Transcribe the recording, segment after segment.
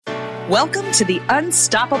Welcome to The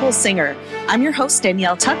Unstoppable Singer. I'm your host,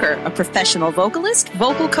 Danielle Tucker, a professional vocalist,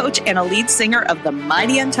 vocal coach, and a lead singer of the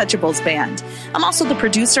Mighty Untouchables band. I'm also the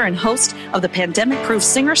producer and host of the Pandemic Proof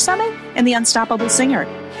Singer Summit and The Unstoppable Singer.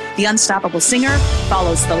 The Unstoppable Singer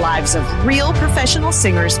follows the lives of real professional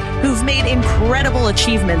singers who've made incredible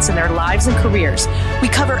achievements in their lives and careers. We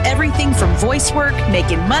cover everything from voice work,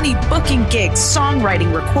 making money, booking gigs,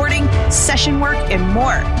 songwriting, recording, session work, and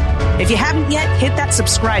more. If you haven't yet, hit that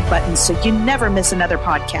subscribe button so you never miss another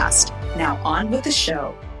podcast. Now on with the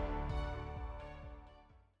show.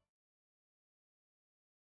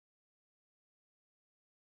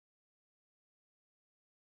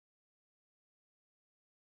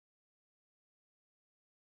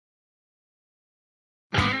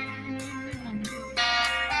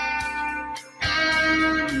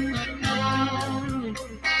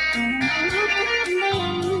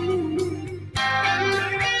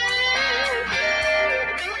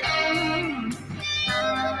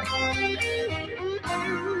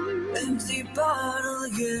 Empty bottle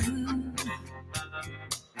again.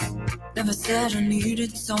 Never said I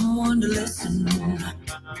needed someone to listen to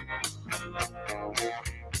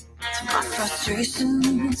my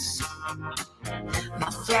frustrations, my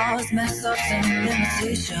flaws, mess ups, and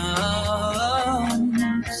limitations.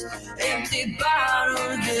 Empty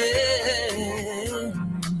bottle again.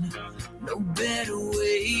 No better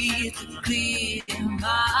way to clear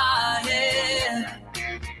my head.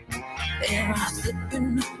 Am I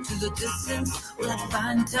slipping to the distance? Will I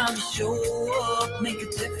find time to show up, make a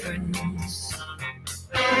difference?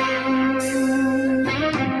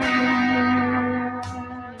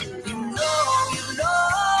 You know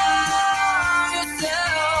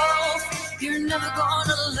yourself. You're never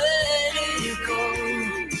gonna let it go.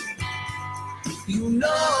 You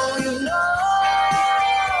know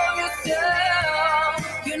yourself.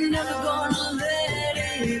 You're never gonna let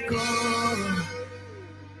it go.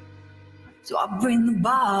 So I bring the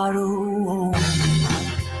bottle.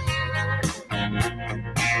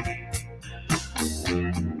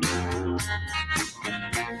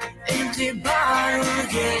 Empty bottle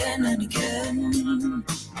again and again.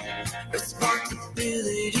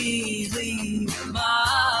 Responsibilities leave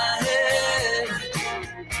my head.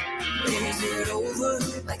 Is it over?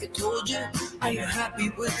 Like I told you. Are you happy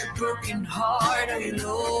with a broken heart? Are you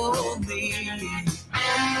lonely?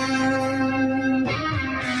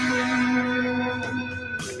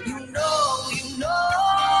 You know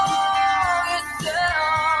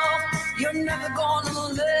yourself. You're never gonna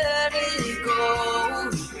let it go.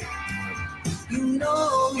 You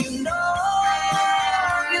know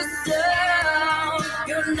yourself.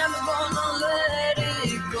 You're never gonna let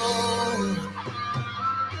it go.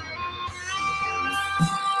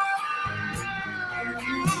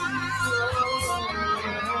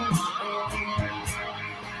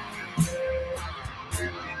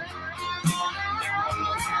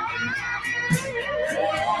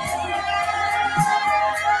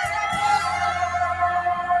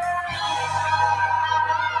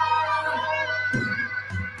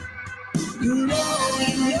 You know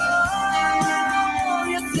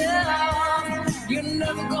yourself. You're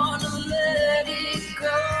never gonna let it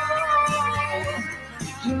go.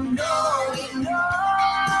 You know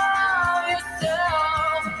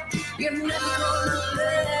yourself. You're never gonna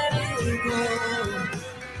let it go.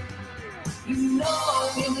 You know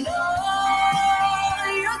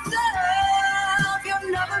yourself. You're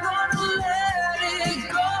never gonna let it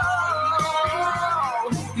go.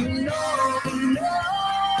 You know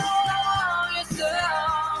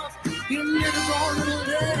yourself. You're never gonna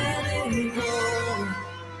let it go.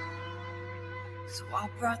 So I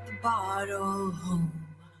brought the bottle home.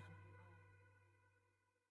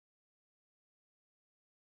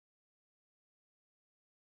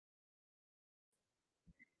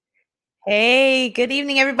 Hey, good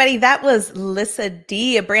evening, everybody. That was Lissa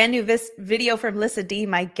Dee, a brand new video from Lissa Dee,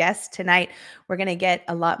 my guest tonight. We're going to get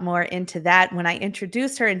a lot more into that when I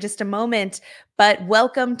introduce her in just a moment. But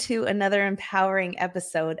welcome to another empowering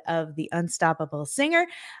episode of The Unstoppable Singer.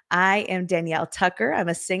 I am Danielle Tucker. I'm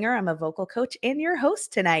a singer, I'm a vocal coach, and your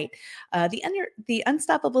host tonight. The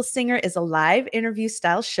Unstoppable Singer is a live interview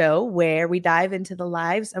style show where we dive into the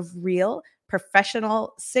lives of real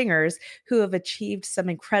professional singers who have achieved some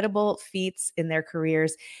incredible feats in their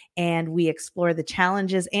careers. And we explore the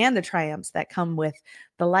challenges and the triumphs that come with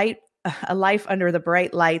a life under the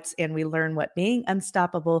bright lights, and we learn what being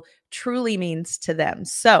unstoppable truly means to them.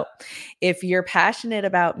 So if you're passionate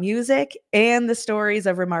about music and the stories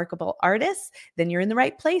of remarkable artists, then you're in the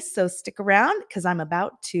right place. So stick around because I'm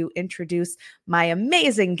about to introduce my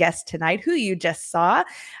amazing guest tonight, who you just saw.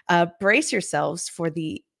 Brace yourselves for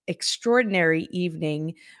the extraordinary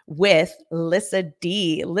evening with Lissa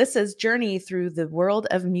Dee. Lissa's journey through the world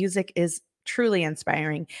of music is truly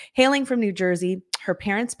inspiring. Hailing from New Jersey, her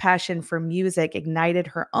parents' passion for music ignited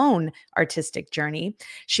her own artistic journey.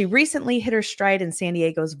 She recently hit her stride in San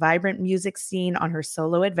Diego's vibrant music scene on her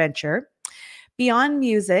solo adventure. Beyond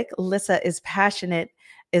music, Lissa is a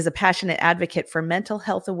passionate advocate for mental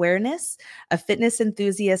health awareness, a fitness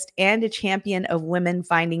enthusiast, and a champion of women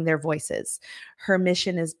finding their voices. Her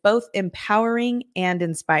mission is both empowering and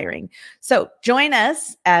inspiring. So join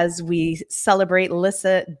us as we celebrate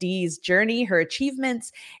Lissa Dee's journey, her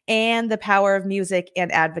achievements, and the power of music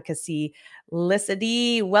and advocacy. Lissa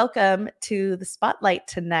Dee, welcome to the spotlight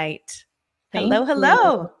tonight. Thank Hello, you.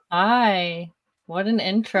 hello. Hi. What an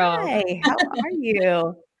intro. Hi, how are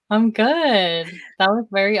you? I'm good. That was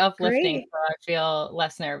very uplifting, Great. so I feel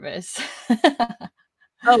less nervous.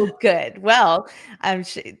 Oh, good. Well, I'm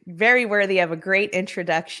very worthy of a great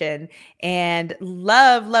introduction and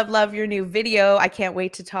love your new video. I can't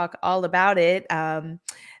wait to talk all about it.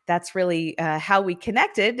 That's really how we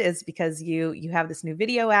connected is because you have this new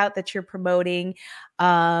video out that you're promoting.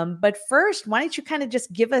 But first, why don't you kind of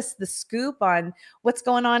just give us the scoop on what's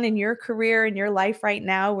going on in your career and your life right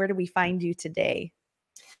now? Where do we find you today?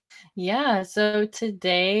 Yeah, so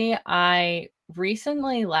today I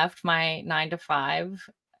recently left my 9 to 5,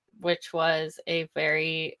 which was a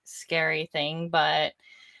very scary thing, but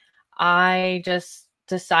I just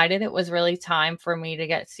decided it was really time for me to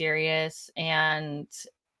get serious. And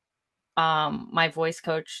my voice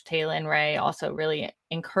coach, Taylin Ray, also really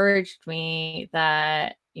encouraged me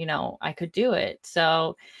that, I could do it.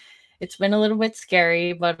 So it's been a little bit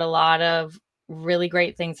scary, but a lot of really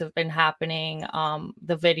great things have been happening.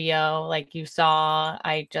 The video, like you saw,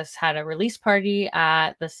 I just had a release party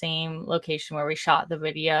at the same location where we shot the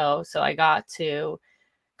video. So I got to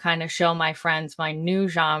kind of show my friends my new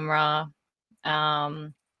genre,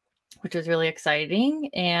 um, which was really exciting.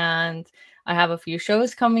 And I have a few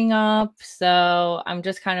shows coming up. So I'm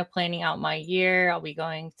just kind of planning out my year. I'll be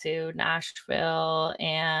going to Nashville,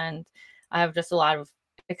 and I have just a lot of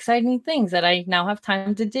exciting things that I now have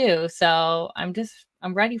time to do. So I'm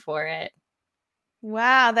ready for it.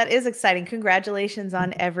 Wow, that is exciting. Congratulations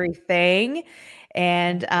on everything.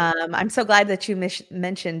 And I'm so glad that you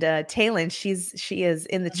mentioned Taylin. She is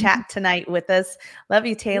in the chat tonight with us. Love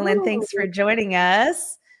you, Taylin. Ooh. Thanks for joining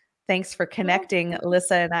us. Thanks for connecting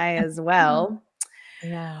Lissa and I as well.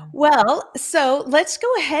 Yeah. Well, so let's go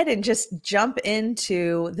ahead and just jump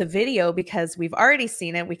into the video because we've already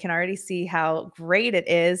seen it. We can already see how great it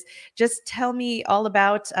is. Just tell me all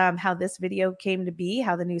about how this video came to be,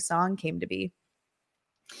 how the new song came to be.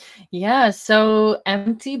 Yeah, so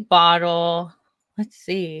Empty Bottle. Let's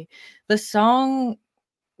see. The song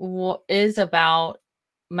is about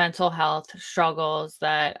mental health struggles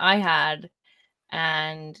that I had,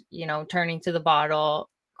 and turning to the bottle,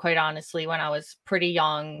 quite honestly, when I was pretty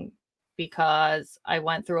young, because I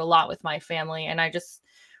went through a lot with my family, and I just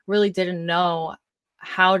really didn't know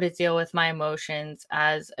how to deal with my emotions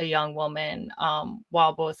as a young woman.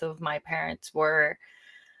 While both of my parents were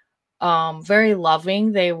very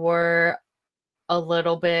loving, they were a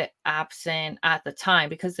little bit absent at the time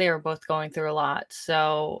because they were both going through a lot.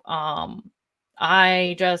 So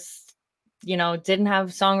I just, didn't have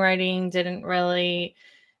songwriting, didn't really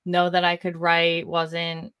know that I could write,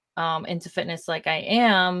 wasn't into fitness like I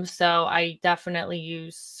am. So I definitely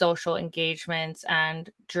use social engagements and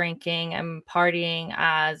drinking and partying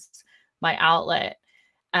as my outlet.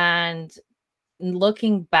 And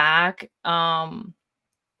looking back,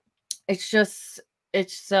 it's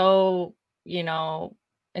so,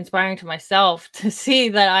 inspiring to myself to see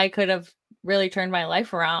that I could have really turned my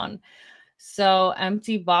life around. So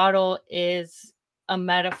Empty Bottle is a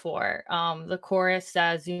metaphor. The chorus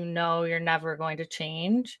says, you're never going to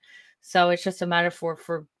change. So it's just a metaphor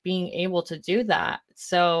for being able to do that.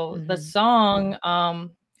 So the song,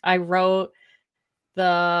 I wrote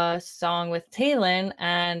the song with Taylin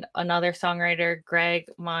and another songwriter, Greg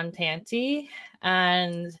Montanti,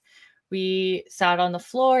 and we sat on the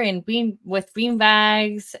floor in bean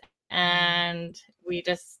bags, and we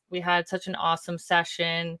had such an awesome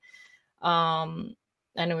session.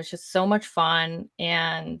 And it was just so much fun.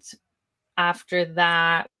 And after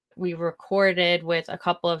that, we recorded with a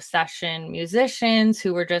couple of session musicians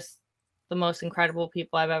who were just the most incredible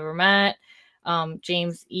people I've ever met.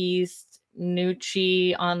 James East,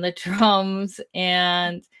 Nucci on the drums,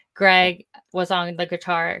 and Greg was on the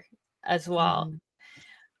guitar as well.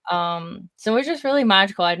 So it was just really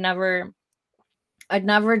magical. I'd never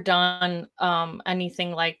done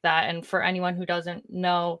anything like that. And for anyone who doesn't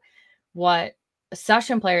know what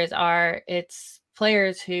session players are, it's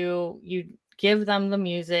players who you give them the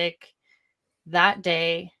music that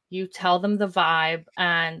day, you tell them the vibe,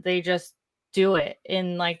 and they just do it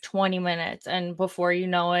in like 20 minutes, and before you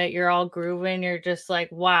know it, you're all grooving. You're just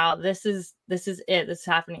like, wow, this is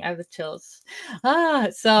happening. I have the chills.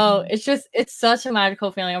 So Mhm. it's such a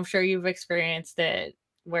magical feeling. I'm sure you've experienced it,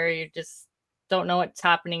 where you just don't know what's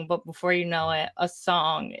happening, but before you know it, a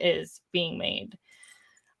song is being made.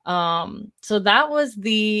 So that was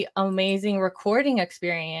the amazing recording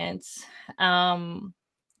experience. um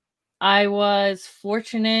I was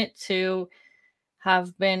fortunate to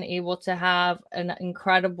have been able to have an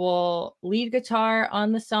incredible lead guitar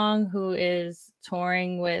on the song, who is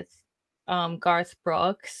touring with Garth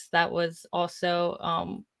Brooks. That was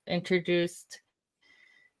also introduced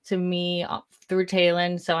to me through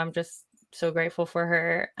Taylon. So I'm just so grateful for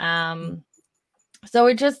her. So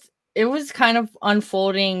it was kind of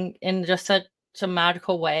unfolding in just such a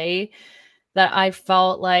magical way that I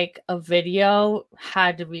felt like a video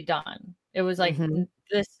had to be done. It was like, Mhm.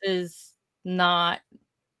 this is not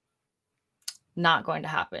going to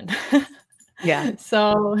happen. Yeah.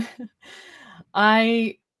 So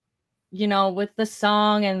I, with the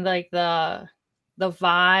song and like the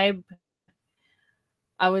vibe,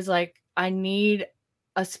 I was like, I need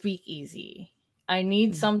a speakeasy. I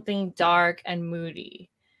need Mm. something dark and moody.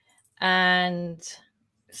 And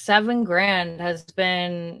 7 Grand has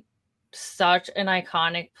been such an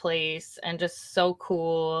iconic place and just so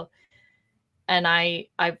cool. And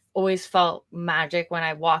I've always felt magic when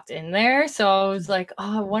I walked in there. So I was like,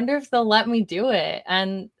 oh, I wonder if they'll let me do it.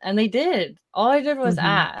 And they did. All I did was Mhm.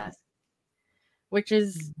 ask, which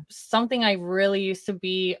is something I really used to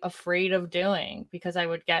be afraid of doing because I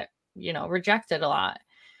would get, rejected a lot.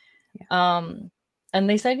 Yeah. Um, and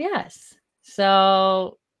they said yes.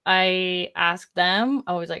 So I asked them,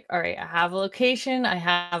 I was like, all right, I have a location, I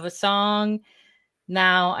have a song.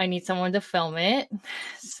 Now I need someone to film it.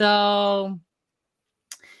 So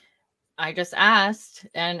I just asked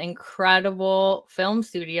an incredible film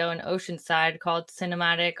studio in Oceanside called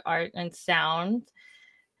Cinematic Art and Sound.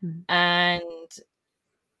 Mm. And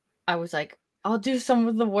I was like, I'll do some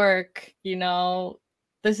of the work,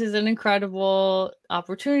 This is an incredible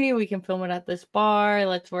opportunity. We can film it at this bar.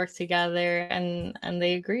 Let's work together. And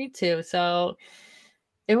they agreed to. So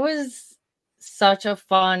it was such a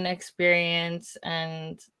fun experience,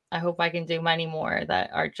 and I hope I can do many more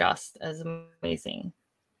that are just as amazing.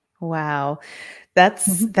 Wow. That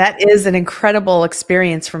is an incredible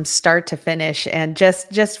experience from start to finish, and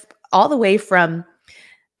just all the way from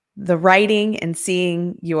the writing and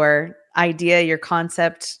seeing your idea, your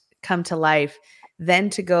concept come to life,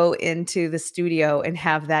 then to go into the studio and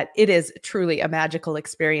have that. It is truly a magical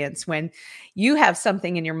experience when you have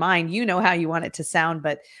something in your mind, you know how you want it to sound,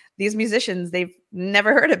 but these musicians, they've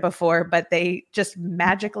never heard it before, but they just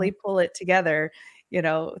magically pull it together,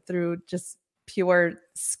 through just pure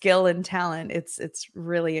skill and talent. It's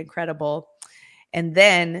really incredible. And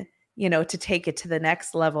then, to take it to the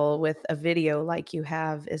next level with a video like you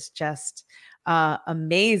have is just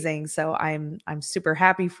amazing. So I'm super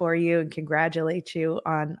happy for you and congratulate you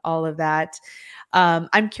on all of that.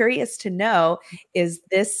 I'm curious to know, is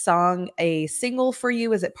this song a single for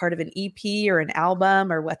you? Is it part of an EP or an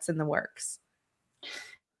album, or what's in the works?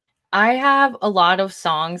 I have a lot of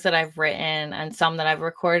songs that I've written and some that I've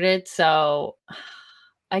recorded. So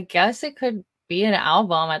I guess it could be an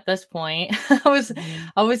album at this point. I was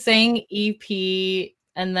Mhm. I was saying EP,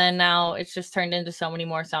 and then now it's just turned into so many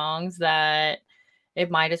more songs that it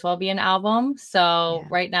might as well be an album. So Yeah.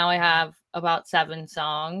 right now I have about 7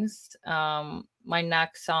 songs. My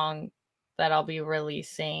next song that I'll be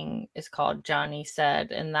releasing is called Johnny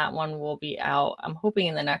Said, and that one will be out, I'm hoping,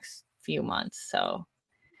 in the next few months. So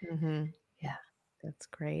Mhm. yeah. That's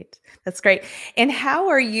great. That's great. And how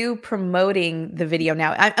are you promoting the video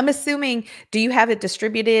now? I'm assuming, do you have it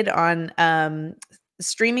distributed on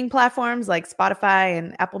streaming platforms like Spotify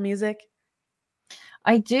and Apple Music?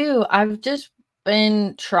 I do. I've just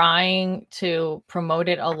been trying to promote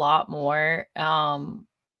it a lot more.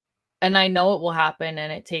 And I know it will happen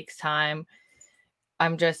and it takes time.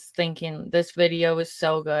 I'm just thinking this video is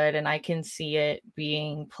so good and I can see it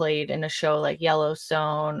being played in a show like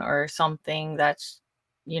Yellowstone or something that's,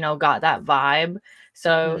 got that vibe.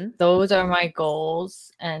 So Mhm. those are my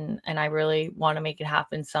goals, and I really want to make it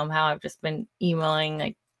happen somehow. I've just been emailing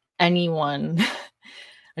like anyone.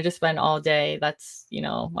 I just spend all day. That's,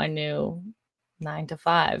 my new 9 to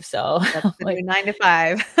 5. So That's the new like, 9 to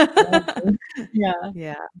 5. yeah.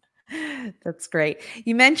 Yeah. That's great.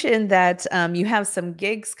 You mentioned that you have some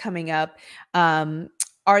gigs coming up. Um,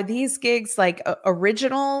 Are these gigs like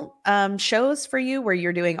original shows for you where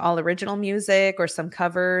you're doing all original music or some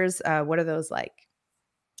covers? What are those like?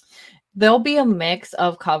 There'll be a mix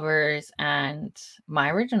of covers and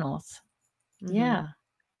my originals. Mm-hmm. Yeah.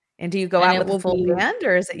 And do you go And out it with a will full be, band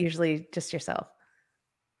or is it usually just yourself?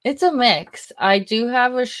 it's a mix. I do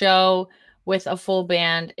have a show with a full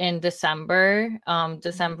band in December,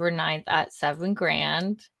 December 9th at 7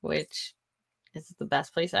 Grand, which is the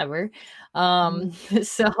best place ever. Mhm.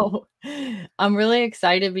 So I'm really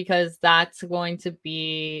excited because that's going to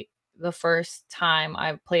be the first time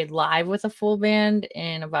I've played live with a full band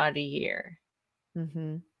in about a year.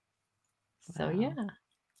 Mhm. So Wow. yeah.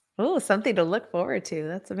 Oh, something to look forward to.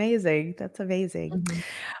 That's amazing. That's amazing. Mhm.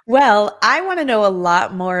 Well, I want to know a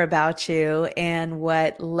lot more about you and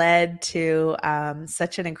what led to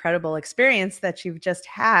such an incredible experience that you've just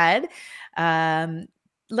had. Um,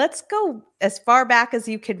 let's go as far back as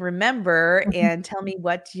you can remember and tell me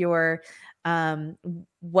what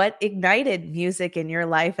ignited music in your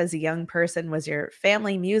life as a young person. Was your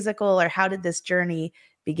family musical, or how did this journey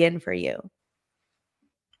begin for you?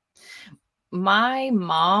 My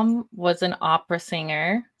mom was an opera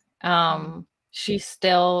singer. Mm. She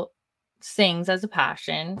still sings as a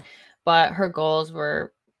passion, but her goals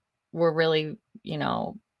were really,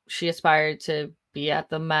 she aspired to be at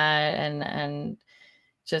the Met and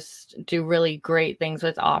just do really great things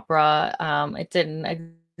with opera. It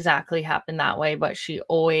didn't exactly happen that way, but she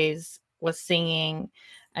always was singing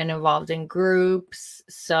and involved in groups.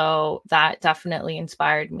 So that definitely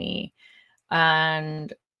inspired me.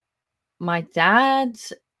 And my dad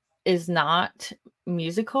is not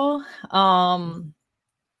musical, Mhm.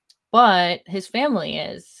 but his family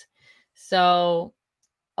is. So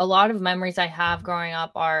a lot of memories I have growing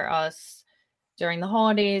up are us during the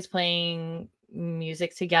holidays playing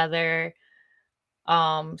music together,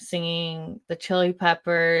 singing the Chili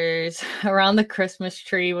Peppers around the Christmas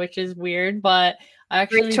tree, which is weird, but I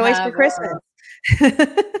Great actually choice for have Christmas.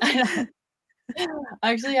 I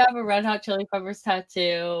actually have a Red Hot Chili Peppers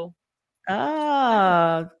tattoo.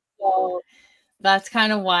 Oh. So that's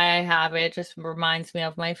kind of why I have it. Just reminds me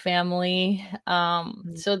of my family.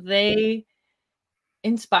 Mm. So they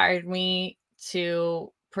inspired me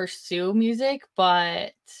to pursue music,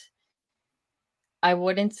 but I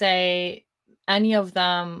wouldn't say any of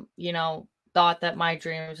them, thought that my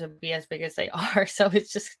dreams would be as big as they are. So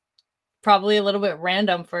it's just probably a little bit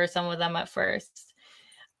random for some of them at first.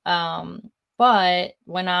 But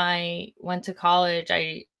when I went to college,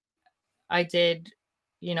 I did,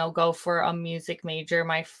 go for a music major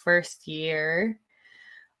my first year.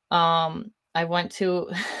 I went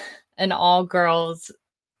to an all girls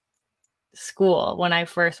school when I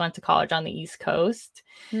first went to college on the East Coast.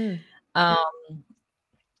 Mm. Um,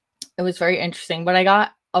 it was very interesting, but I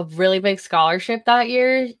got a really big scholarship that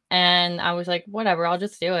year and I was like, whatever, I'll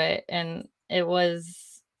just do it. And it wasn't,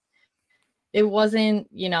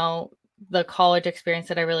 the college experience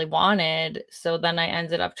that I really wanted. So then I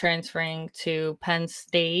ended up transferring to Penn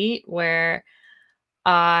State where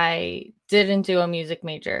I didn't do a music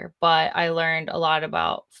major, but I learned a lot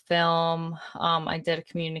about film. I did a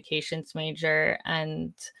communications major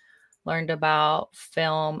and learned about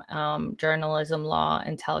film, journalism law,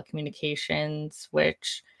 and telecommunications,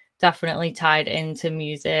 which definitely tied into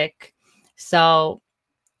music. So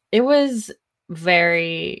it was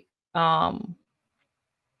very,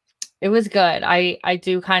 it was good. I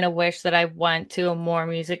do kind of wish that I went to a more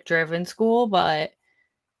music driven school, but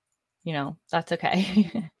that's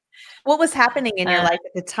okay. What was happening in your uh, life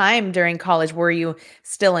at the time during college? Were you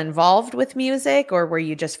still involved with music or were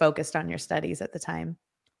you just focused on your studies at the time?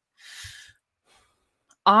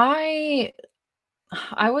 I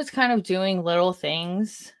I was kind of doing little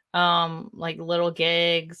things, like little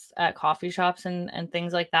gigs at coffee shops and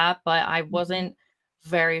things like that, but I Mhm. wasn't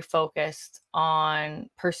very focused on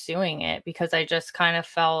pursuing it because I just kind of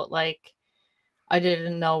felt like I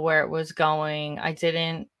didn't know where it was going. I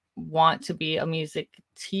didn't want to be a music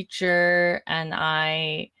teacher and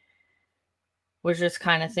I was just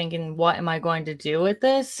kind of thinking, what am I going to do with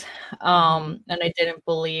this? Mhm. And I didn't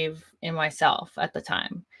believe in myself at the time.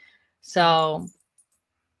 Mm. So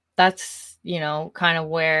that's, kind of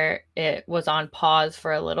where it was on pause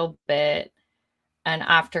for a little bit. And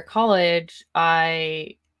after college,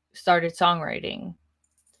 I started songwriting.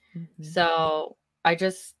 Mhm. So I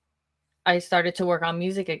just, I started to work on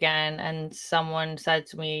music again. And someone said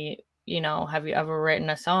to me, have you ever written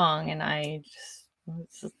a song? And I just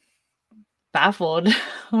was baffled.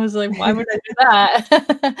 I was like, why would I do that?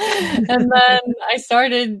 And then I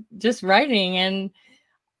started just writing and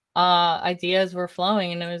ideas were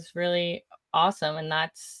flowing and it was really awesome. And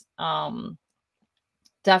that's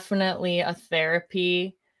definitely a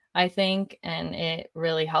therapy, I think, and it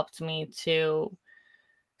really helped me to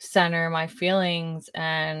center my feelings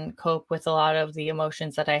and cope with a lot of the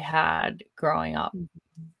emotions that I had growing up.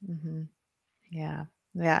 Mhm. Yeah.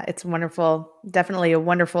 Yeah, it's wonderful. Definitely a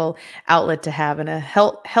wonderful outlet to have and a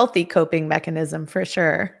healthy coping mechanism for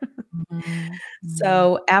sure. Mhm, mhm.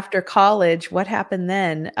 So after college, what happened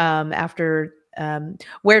then?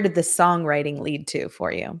 Where did the songwriting lead to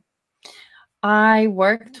for you? I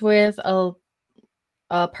worked with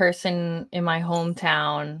a person in my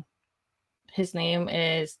hometown. His name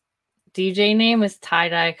is DJ name is Tie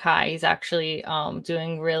Dye Kai. He's actually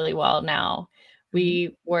doing really well now. Mhm.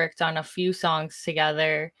 We worked on a few songs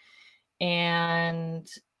together, and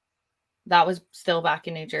that was still back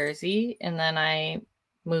in New Jersey. And then I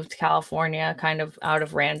moved to California kind of out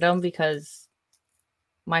of random because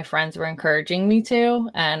my friends were encouraging me to,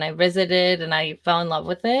 and I visited and I fell in love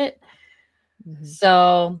with it. Mhm.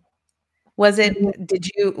 So Was it did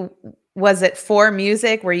you was it for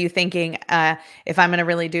music? Were you thinking, if I'm gonna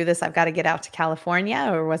really do this, I've got to get out to California,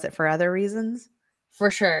 or was it for other reasons?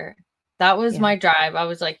 for sure. That was Yeah. my drive. I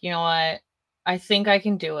was like, you know what? I think I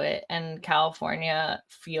can do it. And California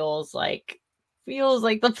feels like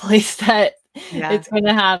the place that Yeah. it's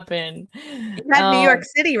gonna happen. You had New York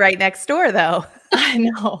City right next door, though. I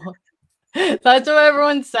know. That's what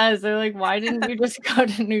everyone says. They're like, why didn't you just go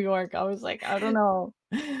to New York? I was like, I don't know.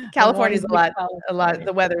 I wanted California's to a lot California.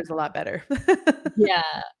 the weather is a lot better.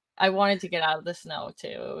 Yeah. I wanted to get out of the snow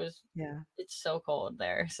too. Yeah. It's so cold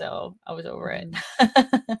there, so I was over it.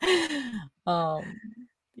 Mhm. Um,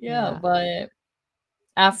 yeah, Yeah. but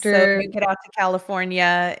So after you get out to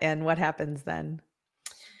California, and what happens then?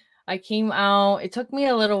 I came out, it took me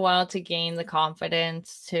a little while to gain the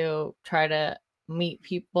confidence to try to meet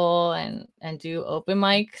people and do open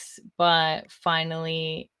mics, but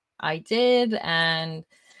finally I did. And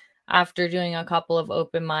after doing a couple of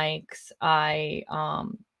open mics, I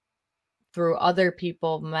through other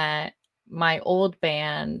people met my old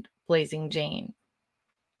band Blazing Jane,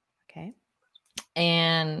 Okay.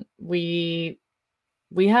 and we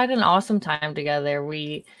had an awesome time together.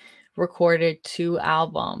 We recorded 2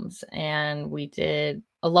 albums, and we did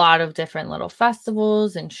a lot of different little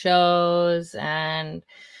festivals and shows, and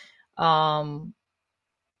um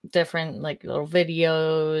different like little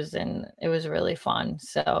videos, and it was really fun.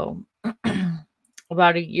 So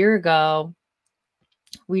about a year ago,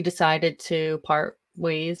 we decided to part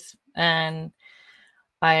ways, and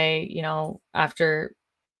after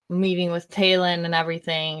meeting with Taylin and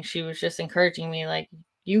everything, she was just encouraging me like,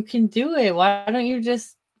 you can do it. Why don't you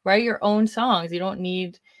just write your own songs? You don't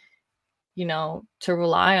need, to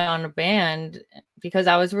rely on a band, because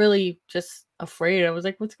I was really just afraid. I was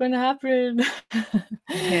like, what's going to happen?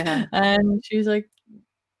 Yeah. And she was like,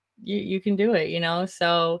 you can do it.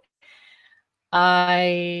 So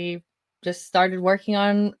I just started working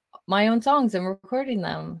on my own songs and recording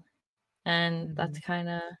them. And Mhm. that's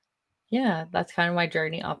kind of my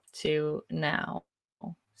journey up to now.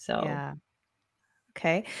 So Yeah.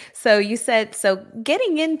 Okay. So you said so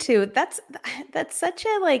getting into that's such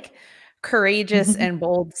a like courageous and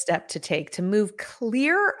bold step to take to move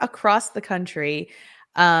clear across the country.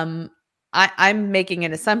 Um I'm making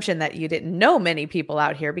an assumption that you didn't know many people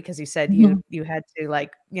out here because you said you had to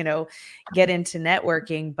like, get into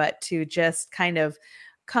networking, but to just kind of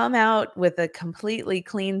come out with a completely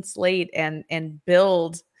clean slate and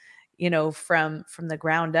build, from the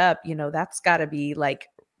ground up, that's got to be like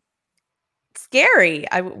scary.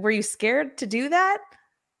 Were you scared to do that?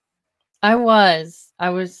 I was,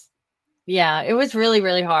 yeah, it was really,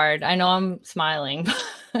 really hard. I know I'm smiling,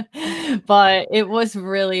 but it was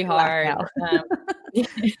really You laughed hard. now.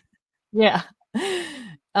 Yeah.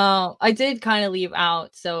 I did kind of leave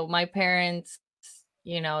out. So my parents,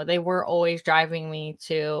 they were always driving me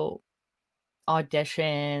to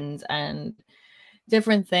auditions and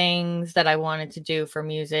different things that I wanted to do for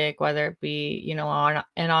music, whether it be, on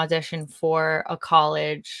an audition for a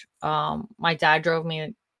college. My dad drove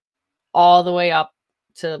me all the way up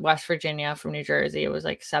to West Virginia from New Jersey. It was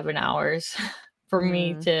like 7 hours for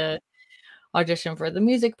me Mm, to audition for the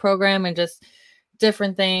music program, and just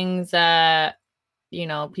different things that,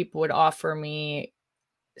 people would offer me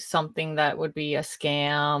something that would be a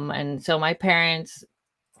scam. And so my parents,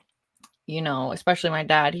 especially my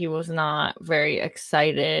dad, he was not very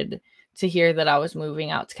excited to hear that I was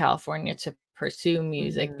moving out to California to pursue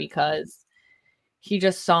music, mhm, because he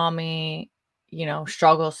just saw me,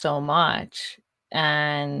 struggle so much.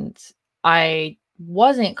 And I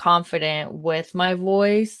wasn't confident with my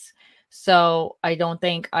voice. So I don't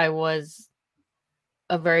think I was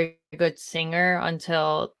a very good singer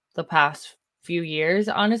until the past few years,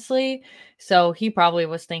 honestly. So he probably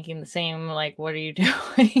was thinking the same, like, what are you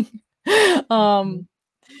doing? Mhm. um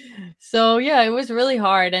so yeah, it was really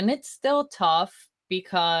hard, and it's still tough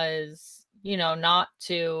because, not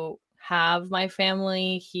to have my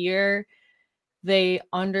family here, they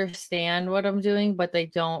understand what I'm doing, but they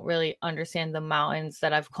don't really understand the mountains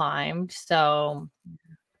that I've climbed. So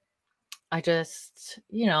I just,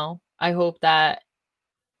 I hope that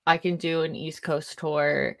I can do an East Coast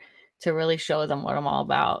tour to really show them what I'm all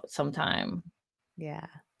about sometime. Yeah,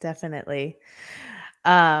 definitely.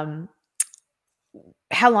 Um,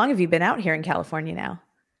 how long have you been out here in California now?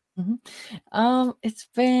 Mhm. It's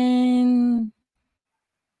been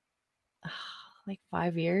like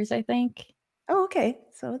 5 years, I think. Oh, okay.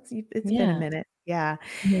 So it's been a Yeah. minute. Yeah.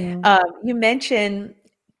 Yeah. You mentioned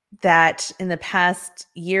that in the past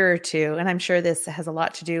year or two, and I'm sure this has a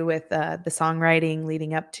lot to do with the songwriting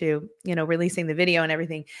leading up to, releasing the video and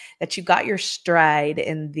everything, that you got your stride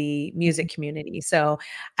in the Mhm. music community. So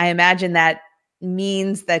I imagine that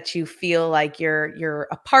means that you feel like you're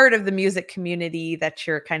a part of the music community, that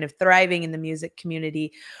you're kind of thriving in the music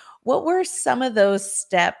community. What were some of those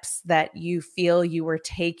steps that you feel you were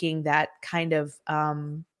taking that kind of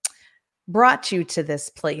brought you to this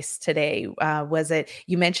place today? Was it,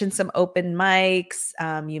 you mentioned some open mics,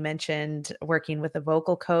 you mentioned working with a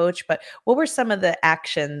vocal coach, but what were some of the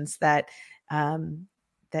actions um,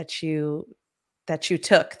 that you that you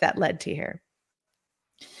took that led to here?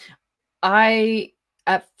 I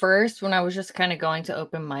At first, when I was just kind of going to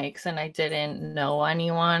open mics and I didn't know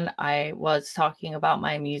anyone, I was talking about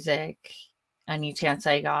my music any chance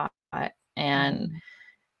I got. And Mhm.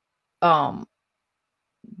 um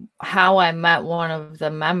how I met one of the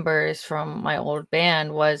members from my old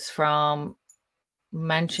band was from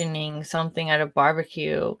mentioning something at a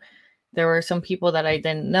barbecue. There were some people that I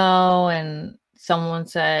didn't know, and someone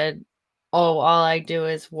said, "Oh, all I do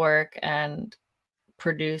is work and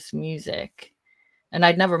produce music." And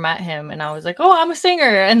I'd never met him, and I was like, "Oh, I'm a singer."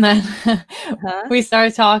 And then Huh? we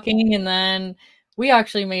started talking, and then we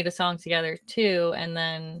actually made a song together too. And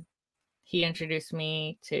then he introduced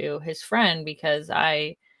me to his friend because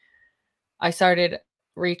I started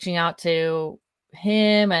reaching out to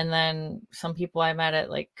him and then some people I met at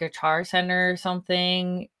like Guitar Center or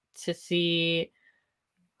something to see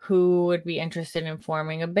who would be interested in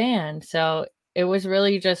forming a band. So it was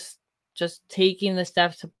really just taking the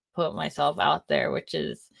steps to put myself out there, which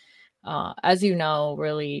is as you know,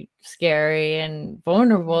 really scary and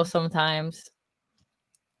vulnerable sometimes.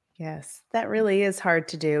 Yes, that really is hard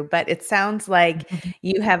to do, but it sounds like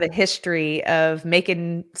you have a history of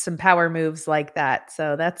making some power moves like that.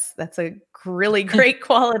 So that's a really great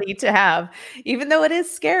quality to have, even though it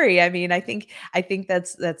is scary. I mean, I think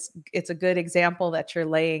that's it's a good example that you're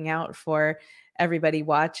laying out for everybody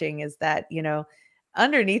watching, is that,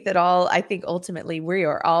 underneath it all, I think ultimately we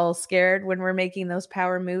are all scared when we're making those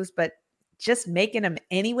power moves, but just making them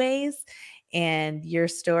anyways. And your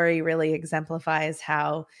story really exemplifies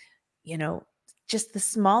how, you know, just the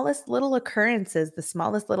smallest little occurrences, the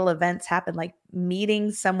smallest little events happen, like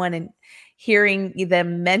meeting someone and hearing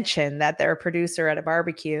them mention that they're a producer at a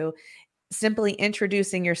barbecue, simply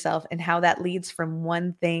introducing yourself, and how that leads from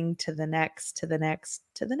one thing to the next, to the next,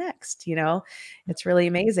 to the next. It's really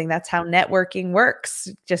amazing. That's how networking works.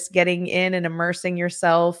 Just getting in and immersing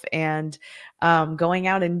yourself, and going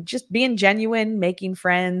out and just being genuine, making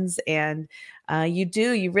friends. And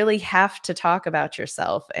you really have to talk about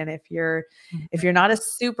yourself. And if you're not a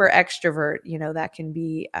super extrovert, that can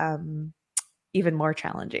be even more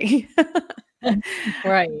challenging.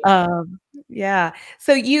 Right. Um, yeah.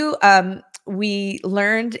 So we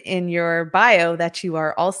learned in your bio that you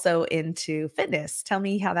are also into fitness. Tell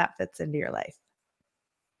me how that fits into your life.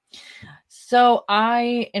 So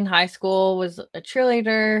I in high school was a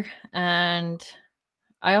cheerleader, and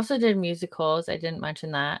I also did musicals. I didn't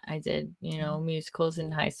mention that. I did, Mhm. musicals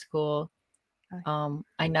in high school. Uh,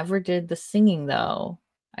 I never did the singing though.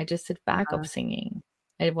 I just did backup uh, singing.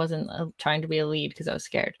 I wasn't trying to be a lead because I was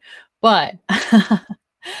scared. But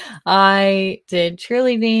I did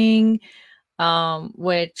cheerleading,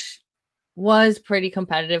 which was pretty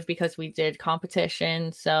competitive because we did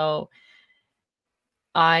competition. So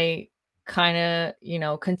I kind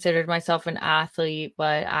of, considered myself an athlete,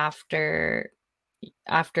 but after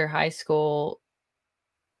high school,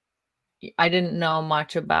 I didn't know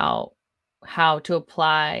much about how to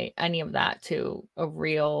apply any of that to a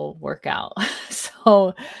real workout.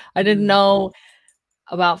 So I didn't mm, know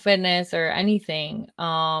about fitness or anything.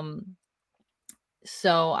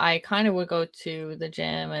 So I kind of would go to the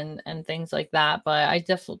gym and things like that, but I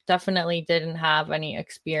definitely didn't have any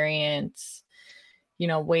experience,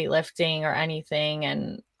 weightlifting or anything.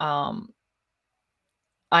 And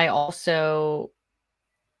I also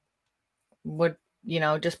would,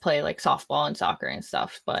 just play like softball and soccer and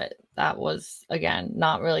stuff. But that was, again,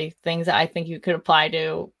 not really things that I think you could apply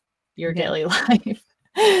to your Yeah. daily life.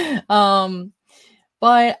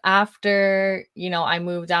 But after, I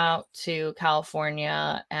moved out to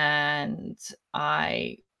California and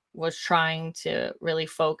I was trying to really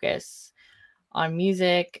focus on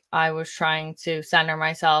music. I was trying to center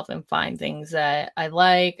myself and find things that I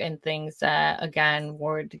like and things that, again,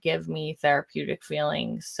 would give me therapeutic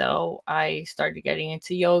feelings. So I started getting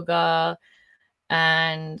into yoga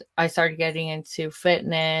and I started getting into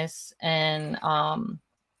fitness. And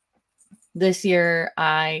this year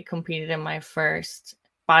I competed in my first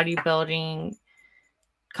bodybuilding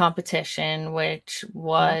competition, which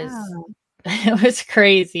was Wow. it was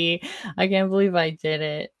crazy. I can't believe I did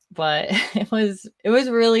it, but it was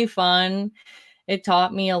really fun. It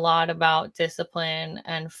taught me a lot about discipline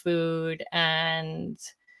and food and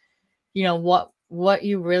what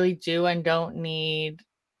you really do and don't need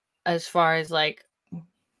as far as like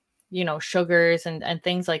sugars and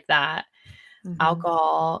things like that. Mhm.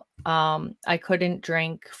 Alcohol, I couldn't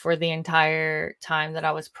drink for the entire time that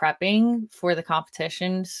I was prepping for the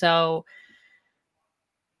competition. So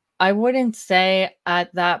I wouldn't say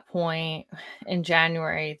at that point in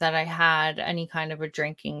January that I had any kind of a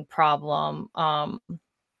drinking problem.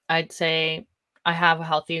 I'd say I have a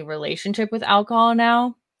healthy relationship with alcohol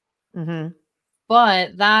now, Mhm.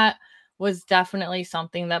 but that was definitely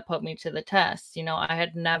something that put me to the test. I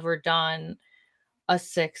had never done a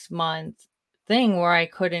 6-month thing where I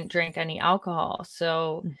couldn't drink any alcohol.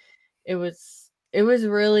 So Mm. it was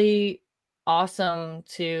really awesome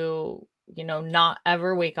to, not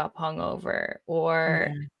ever wake up hungover or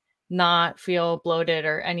Yeah. not feel bloated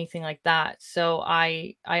or anything like that. So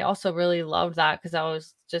I also really loved that because I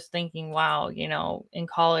was just thinking, wow, in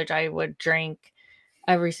college I would drink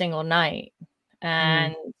every single night. Mm.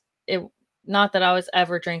 And it not that I was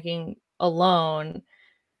ever drinking alone,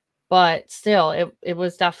 but still it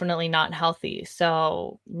was definitely not healthy.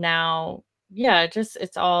 So now, yeah,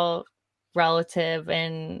 it's all relative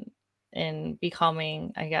in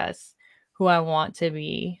becoming, I guess, who I want to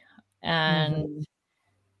be. And Mhm.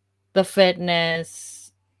 the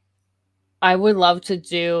fitness, I would love to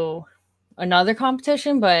do another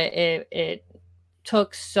competition, but it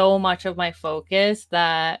took so much of my focus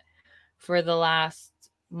that for the last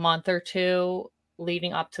month or two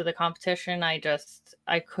leading up to the competition, I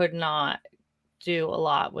could not do a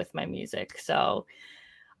lot with my music. So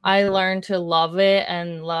I learned to love it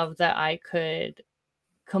and love that I could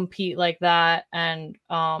compete like that and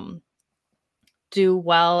do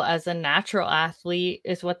well as a natural athlete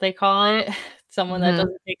is what they call it. Someone that Mhm.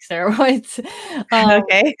 doesn't take steroids. Um,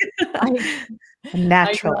 Okay. I A I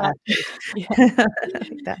natural got athlete. yeah, I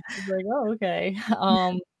like that. I was like, oh, okay.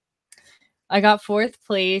 I got fourth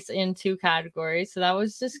place in 2 categories, so that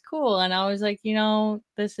was just cool. And I was like,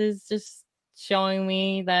 this is just showing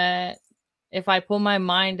me that if I put my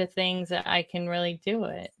mind to things that I can really do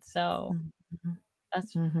it. So Mhm.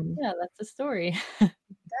 that's Mhm. yeah, that's the story.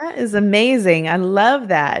 That is amazing. I love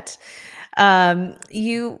that.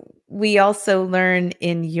 We also learn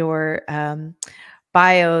in your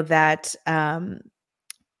bio that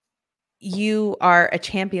you are a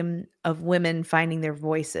champion of women finding their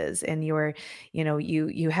voices, and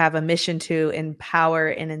you have a mission to empower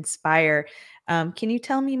and inspire. Can you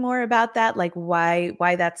tell me more about that? Like why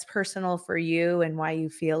that's personal for you, and why you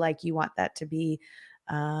feel like you want that to be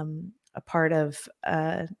a part of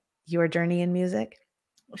your journey in music?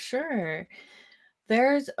 Sure.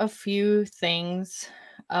 There's a few things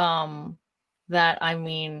um that I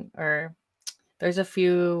mean or there's a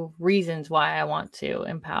few reasons why I want to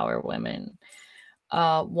empower women.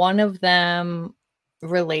 One of them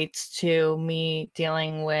relates to me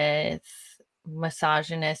dealing with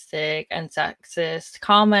misogynistic and sexist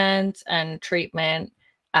comments and treatment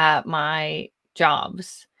at my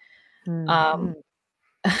jobs. Um,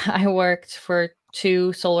 Mhm. I worked for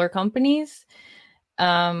 2 solar companies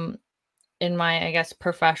um, in my, I guess,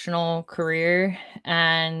 professional career,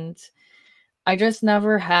 and I just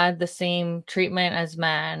never had the same treatment as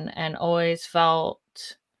men and always felt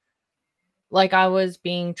like I was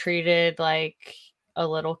being treated like a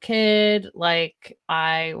little kid, like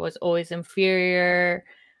I was always inferior.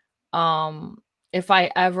 Um, if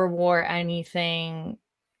I ever wore anything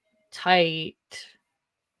tight,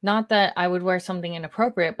 not that I would wear something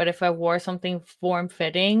inappropriate, but if I wore something form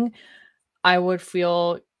fitting, I would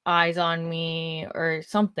feel eyes on me or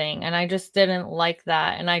something. And I just didn't like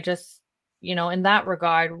that. And I just, in that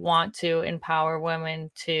regard, want to empower women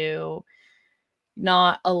to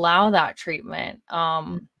not allow that treatment.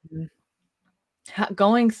 Mhm.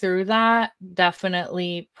 Going through that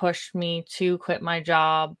definitely pushed me to quit my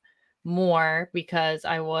job more because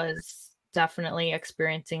I was definitely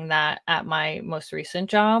experiencing that at my most recent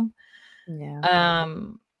job. Yeah.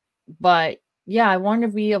 Um, but yeah, I want to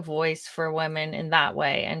be a voice for women in that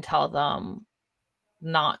way and tell them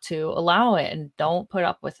not to allow it and don't put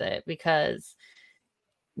up with it, because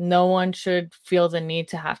no one should feel the need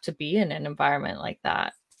to have to be in an environment like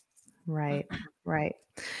that. Right. Right.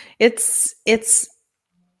 It's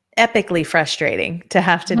epically frustrating to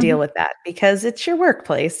have to deal with that because it's your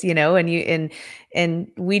workplace,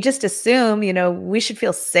 and we just assume, we should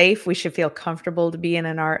feel safe, we should feel comfortable to be in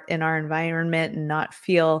our environment and not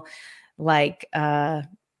feel like an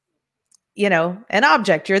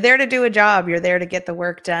object. You're there to do a job. You're there to get the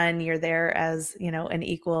work done. You're there as, an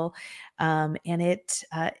equal.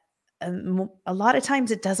 And a lot of times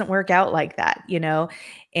it doesn't work out like that,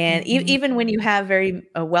 and Mhm. even when you have very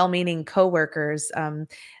well-meaning coworkers,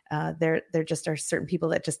 there just are certain people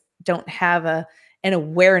that just don't have an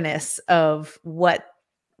awareness of what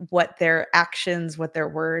their actions, what their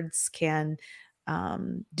words can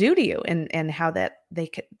do to you, and how that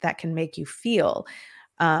can make you feel.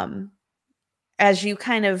 Um, as you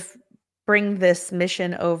kind of bring this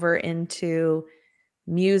mission over into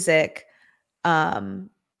music, um,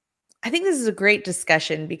 I think this is a great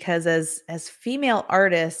discussion because as female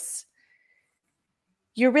artists,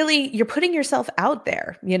 you're putting yourself out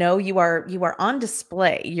there. You are on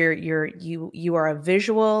display. You are a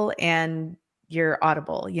visual and you're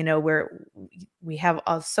audible. Where we have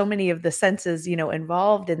so many of the senses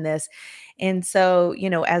involved in this. And so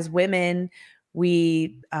as women,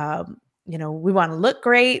 we want to look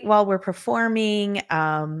great while we're performing.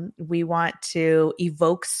 We want to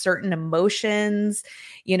evoke certain emotions,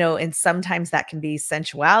 and sometimes that can be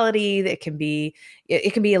sensuality. It can be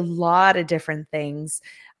a lot of different things.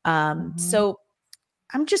 Mhm. So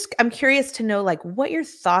I'm curious to know, like, what your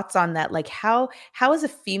thoughts on that. Like, how as a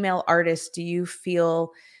female artist do you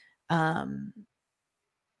feel um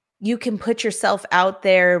you can put yourself out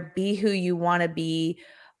there, be who you want to be,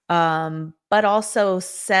 but also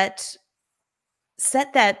set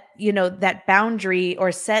that that boundary,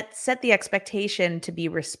 or set the expectation to be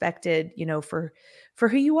respected, for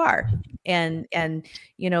who you are. And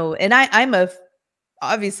I'm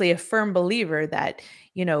obviously a firm believer that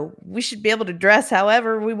we should be able to dress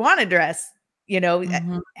however we want to dress,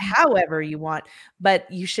 Mhm. however you want,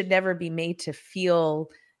 but you should never be made to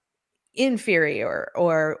feel inferior,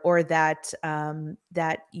 or that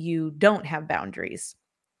you don't have boundaries.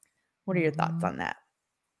 What are your thoughts Mhm. on that?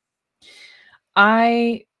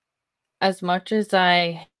 I, as much as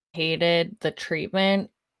I hated the treatment,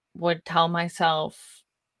 would tell myself,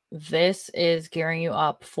 this is gearing you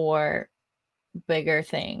up for bigger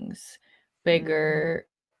things, Mhm. bigger,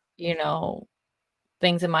 you know,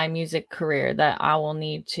 things in my music career, that I will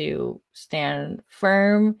need to stand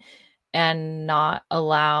firm and not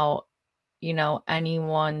allow,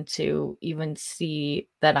 anyone to even see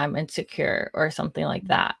that I'm insecure or something like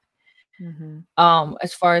that. Mhm.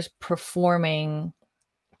 As far as performing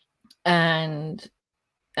and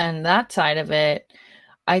that side of it,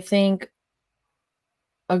 I think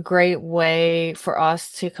a great way for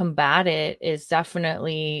us to combat it is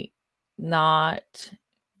definitely not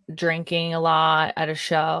drinking a lot at a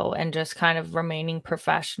show and just kind of remaining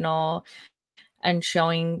professional and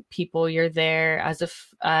showing people you're there as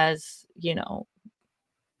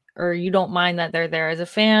or you don't mind that they're there as a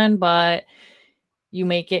fan, but you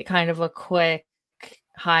make it kind of a quick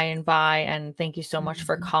hi and bye and thank you so much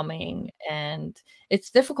for Mhm. coming. And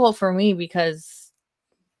it's difficult for me because,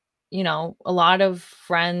 a lot of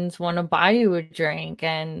friends want to buy you a drink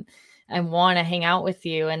and want to hang out with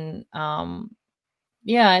you. And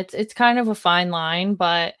yeah, it's kind of a fine line,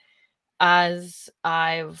 but as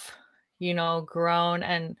I've, grown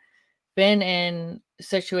and been in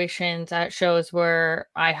situations at shows where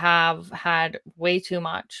I have had way too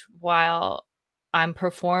much while I'm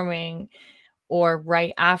performing or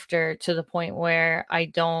right after, to the point where I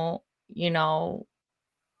don't, you know,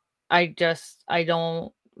 I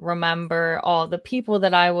don't remember all the people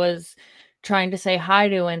that I was trying to say hi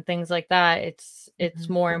to and things like that. It's Mhm.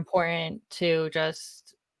 more important to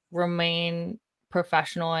just remain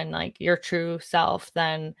professional and like your true self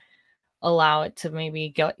than allow it to maybe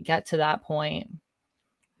get to that point.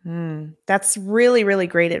 That's really, really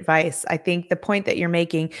great advice. I think the point that you're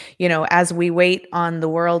making, as we wait on the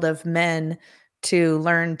world of men to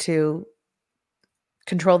learn to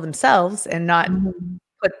control themselves and not Mhm.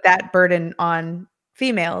 put that burden on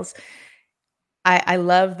females, I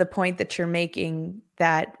love the point that you're making,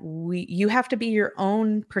 that you have to be your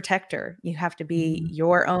own protector. You have to be Mhm.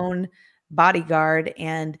 your own bodyguard.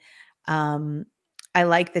 And um, I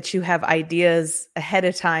like that you have ideas ahead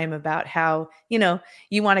of time about how,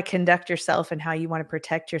 you want to conduct yourself and how you want to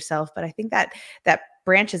protect yourself. But I think that that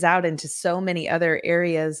branches out into so many other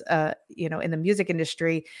areas, in the music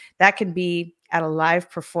industry. That can be at a live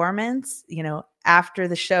performance, after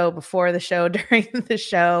the show, before the show, during the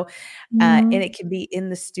show, and Mhm. it can be in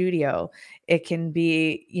the studio. It can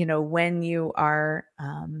be, when you are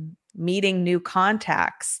meeting new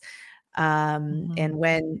contacts. And Mhm.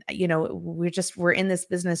 when, we're in this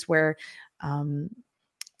business where um,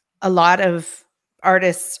 a lot of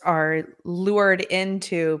artists are lured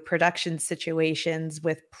into production situations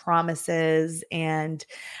with promises. And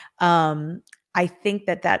I think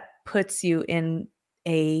that that puts you in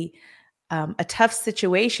a tough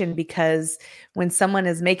situation, because when someone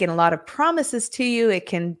is making a lot of promises to you, it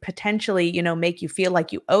can potentially, make you feel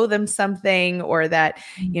like you owe them something, or that,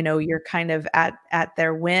 you're kind of at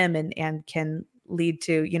their whim, and can lead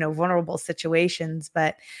to, vulnerable situations.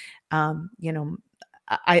 But,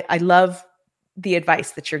 I love the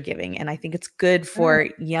advice that you're giving. And I think it's good Sure.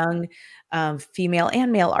 for young female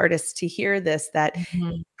and male artists to hear this, that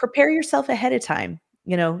Mhm. prepare yourself ahead of time.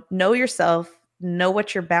 Know yourself, know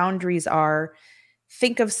what your boundaries are.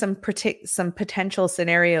 Think of some potential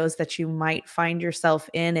scenarios that you might find yourself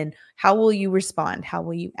in, and how will you respond? How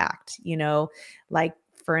will you act? Like,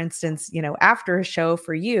 for instance, after a show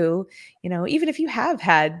for you, even if you have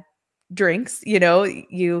had drinks,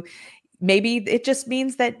 you maybe it just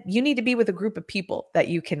means that you need to be with a group of people that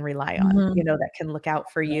you can rely on, Mhm. that can look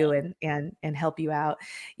out for you, Right. and help you out,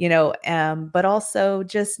 but also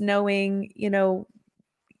just knowing,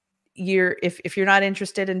 if you're not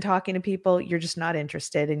interested in talking to people, you're just not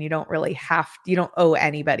interested, and you don't owe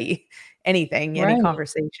anybody anything, any Right.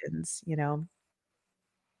 conversations.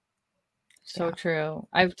 So Yeah. true.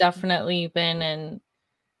 I've definitely been in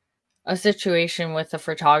a situation with a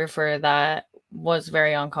photographer that was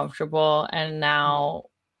very uncomfortable, and now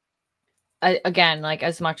again, like,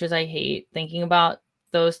 as much as I hate thinking about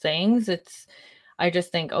those things, I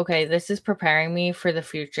just think, okay, this is preparing me for the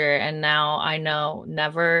future. And now I know,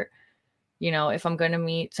 never, if I'm going to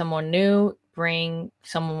meet someone new, bring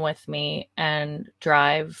someone with me and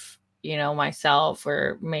drive, myself,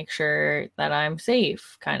 or make sure that I'm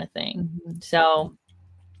safe, kind of thing. Mhm. So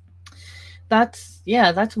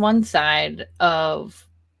yeah, that's one side of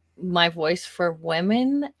my voice for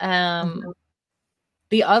women. Mhm.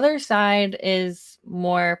 The other side is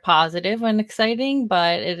more positive and exciting,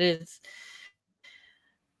 but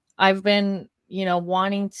I've been,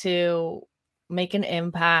 wanting to make an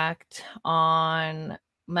impact on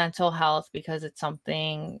mental health, because it's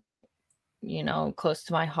something, close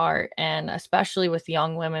to my heart, and especially with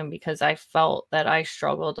young women, because I felt that I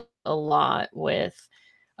struggled a lot with,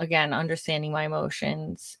 again, understanding my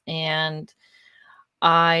emotions. And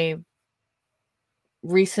I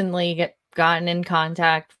recently gotten in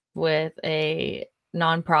contact with a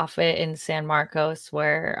nonprofit in San Marcos,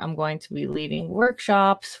 where I'm going to be leading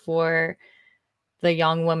workshops for the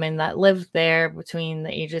young women that live there between the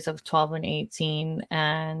ages of 12 and 18.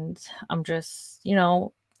 And I'm just,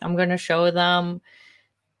 I'm going to show them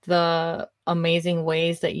the amazing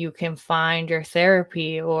ways that you can find your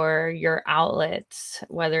therapy or your outlets,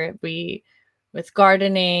 whether it be with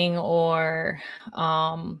gardening, or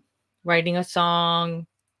um, writing a song,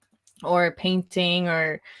 or painting,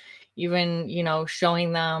 or even,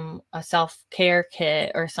 showing them a self-care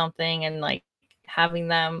kit or something, and like having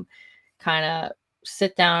them kind of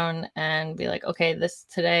sit down and be like, okay,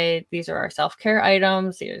 these are our self-care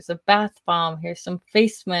items. Here's a bath bomb. Here's some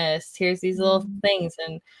face mist. Here's these little Mhm. things.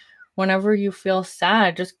 And whenever you feel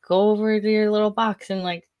sad, just go over to your little box and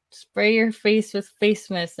like spray your face with face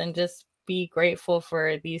mist, and just be grateful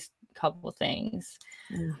for these couple things.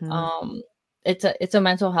 Mhm. Um, it's a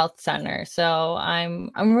mental health center, so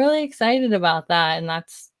I'm really excited about that, and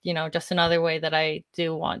that's, just another way that I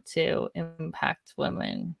do want to impact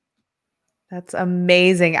women. That's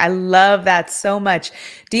amazing. I love that so much.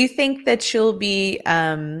 Do you think that you'll be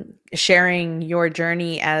sharing your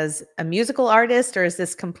journey as a musical artist, or is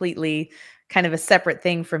this completely kind of a separate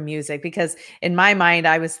thing from music? Because in my mind,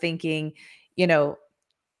 I was thinking, you know,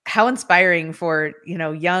 how inspiring for,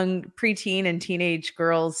 young preteen and teenage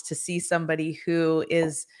girls to see somebody who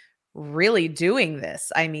is really doing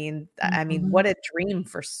this. I mean, Mhm. what a dream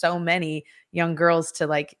for so many young girls to,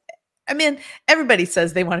 like, I mean, everybody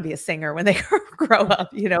says they want to be a singer when they grow up,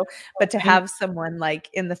 but to Right. have someone like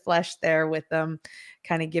in the flesh there with them,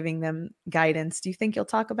 kind of giving them guidance. Do you think you'll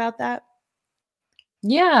talk about that?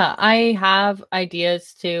 Yeah, I have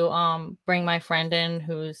ideas to bring my friend in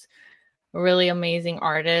who's a really amazing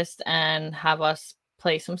artist and have us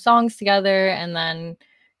play some songs together and then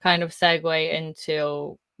kind of segue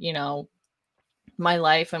into, my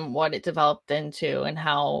life and what it developed into and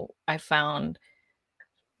how I found,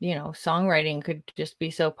 songwriting could just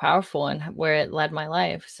be so powerful and where it led my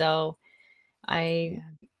life. So I Yeah,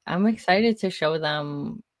 I'm excited to show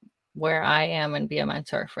them where I am and be a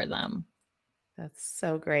mentor for them. that's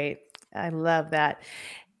so great. I love that.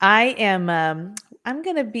 I am I'm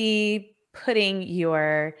going to be putting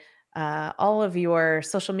your all of your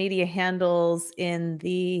social media handles in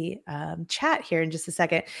the chat here in just a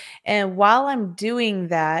second. And while I'm doing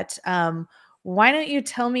that, why don't you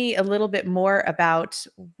tell me a little bit more about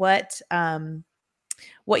what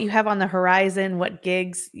you have on the horizon, what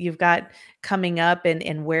gigs you've got coming up,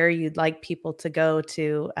 and where you'd like people to go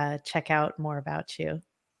to check out more about you.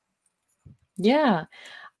 Yeah.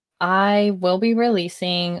 I will be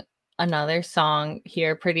releasing another song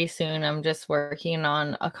here pretty soon. I'm just working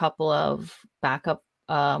on a couple of backup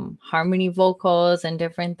harmony vocals and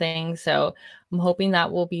different things. So I'm hoping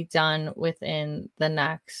that will be done within the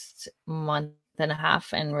next month and a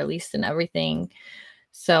half and released and everything.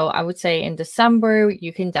 So I would say in December,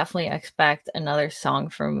 you can definitely expect another song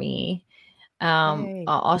from me. Yay.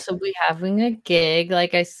 I'll also be having a gig,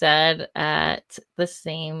 like I said, at the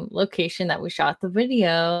same location that we shot the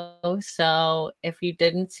video. So if you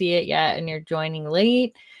didn't see it yet and you're joining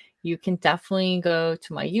late, you can definitely go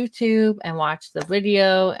to my YouTube and watch the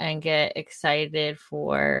video and get excited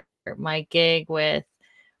for my gig with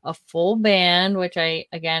a full band, which I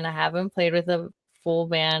haven't played with a full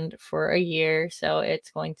band for a year. So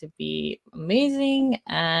it's going to be amazing.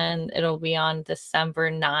 And it'll be on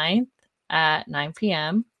December 9th at 9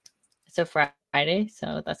 p.m. It's a Friday,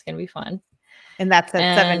 so that's going to be fun. And that's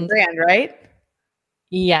at seven And grand, right?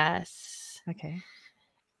 yes, Okay.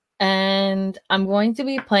 and I'm going to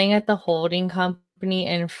be playing at the holding company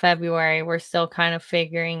in February. We're still kind of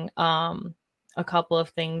figuring a couple of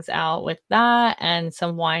things out with that and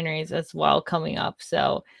some wineries as well coming up.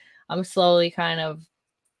 So I'm slowly kind of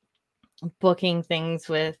booking things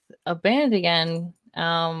with a band again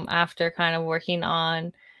after kind of working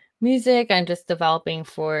on music and just developing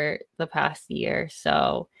for the past year.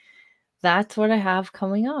 So that's what I have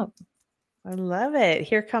coming up. I love it.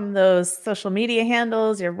 Here come those social media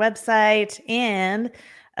handles, your website, and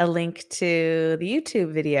a link to the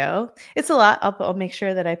YouTube video. It's a lot. I'll make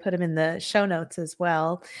sure that I put them in the show notes as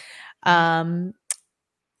well. Um,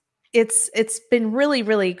 it's been really,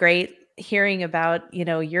 really great hearing about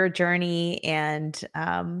your journey and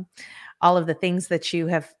all of the things that you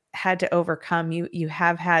have had to overcome. You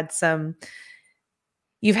have had some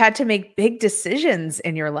You've had to make big decisions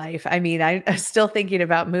in your life. I mean, I'm still thinking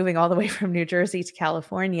about moving all the way from New Jersey to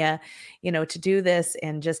California, to do this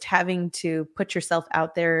and just having to put yourself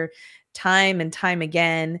out there time and time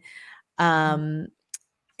again. Um,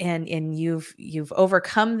 and you've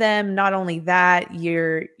overcome them. Not only that,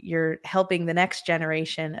 you're helping the next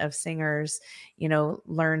generation of singers,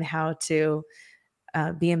 learn how to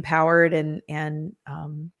be empowered and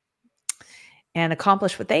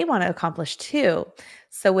accomplish what they want to accomplish too.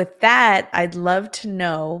 So with that, I'd love to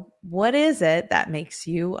know, what is it that makes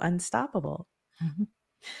you unstoppable?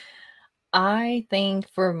 I think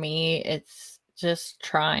for me, it's just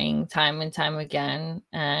trying time and time again.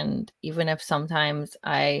 And even if sometimes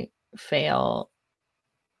I fail,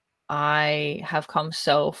 I have come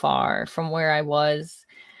so far from where I was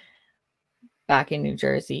back in New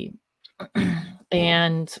Jersey.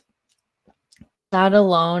 And that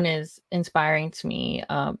alone is inspiring to me.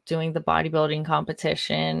 Doing the bodybuilding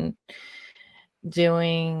competition,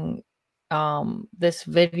 doing this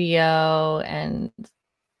video, and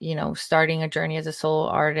starting a journey as a solo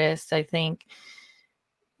artist. I think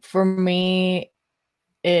for me,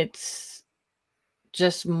 it's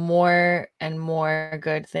just more and more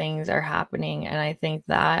good things are happening, and I think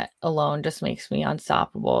that alone just makes me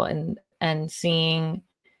unstoppable. And seeing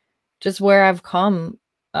just where I've come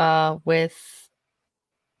with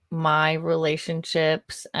my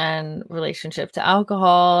relationships and relationship to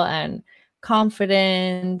alcohol and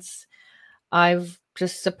confidence, I've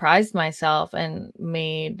just surprised myself and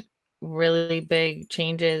made really big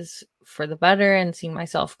changes for the better and seen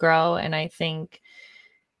myself grow. And I think,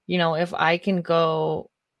 if I can go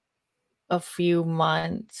a few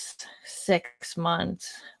months, 6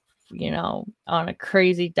 months, on a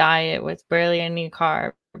crazy diet with barely any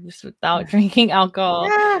carbs, without drinking alcohol,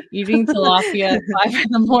 Yeah. eating tilapia at 5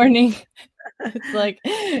 in the morning. It's like,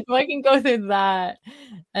 if I can go through that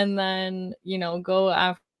and then, go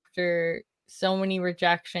after so many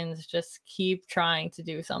rejections, just keep trying to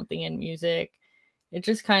do something in music. It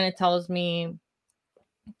just kind of tells me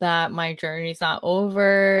that my journey's not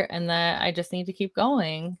over and that I just need to keep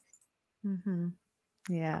going. Mm-hmm.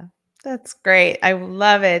 Yeah, that's great. I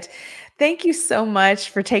love it. Thank you so much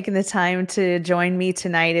for taking the time to join me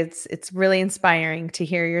tonight. It's really inspiring to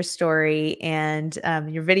hear your story, and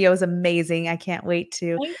your video is amazing. I can't wait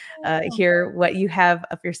to hear what you have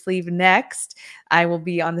up your sleeve next. I will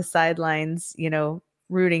be on the sidelines,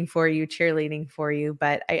 rooting for you, cheerleading for you.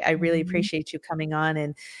 But I really appreciate you coming on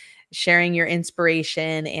and sharing your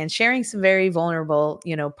inspiration and sharing some very vulnerable,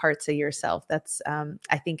 parts of yourself. That's,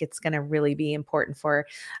 I think it's going to really be important for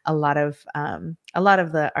a lot of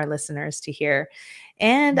our listeners to hear.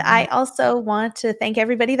 And I also want to thank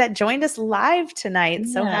everybody that joined us live tonight.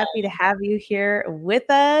 So happy to have you here with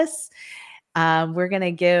us. We're going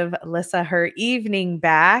to give Lissa her evening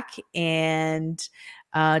back, and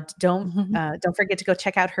don't forget to go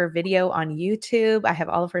check out her video on YouTube. I have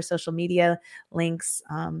all of her social media links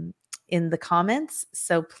in the comments.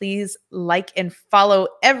 So please like and follow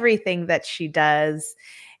everything that she does.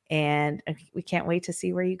 And we can't wait to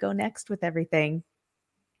see where you go next with everything.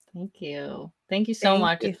 Thank you. Thank you so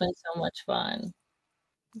much. It's been so much fun.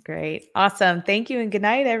 Great. Awesome. Thank you. And good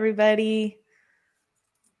night, everybody.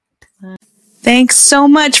 Thanks so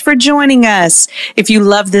much for joining us. If you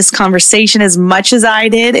love this conversation as much as I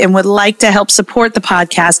did and would like to help support the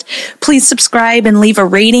podcast, please subscribe and leave a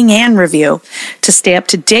rating and review. To stay up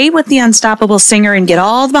to date with The Unstoppable Singer and get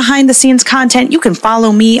all the behind the scenes content, you can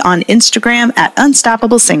follow me on Instagram at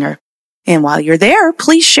Unstoppable Singer. And while you're there,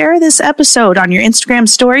 please share this episode on your Instagram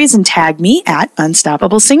stories and tag me at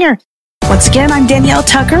Unstoppable Singer. Once again, I'm Danielle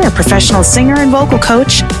Tucker, a professional singer and vocal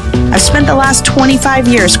coach. I've spent the last 25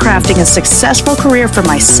 years crafting a successful career for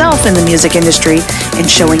myself in the music industry and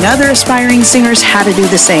showing other aspiring singers how to do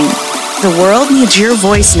the same. The world needs your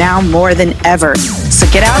voice now more than ever. So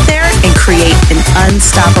get out there and create an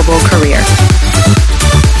unstoppable career.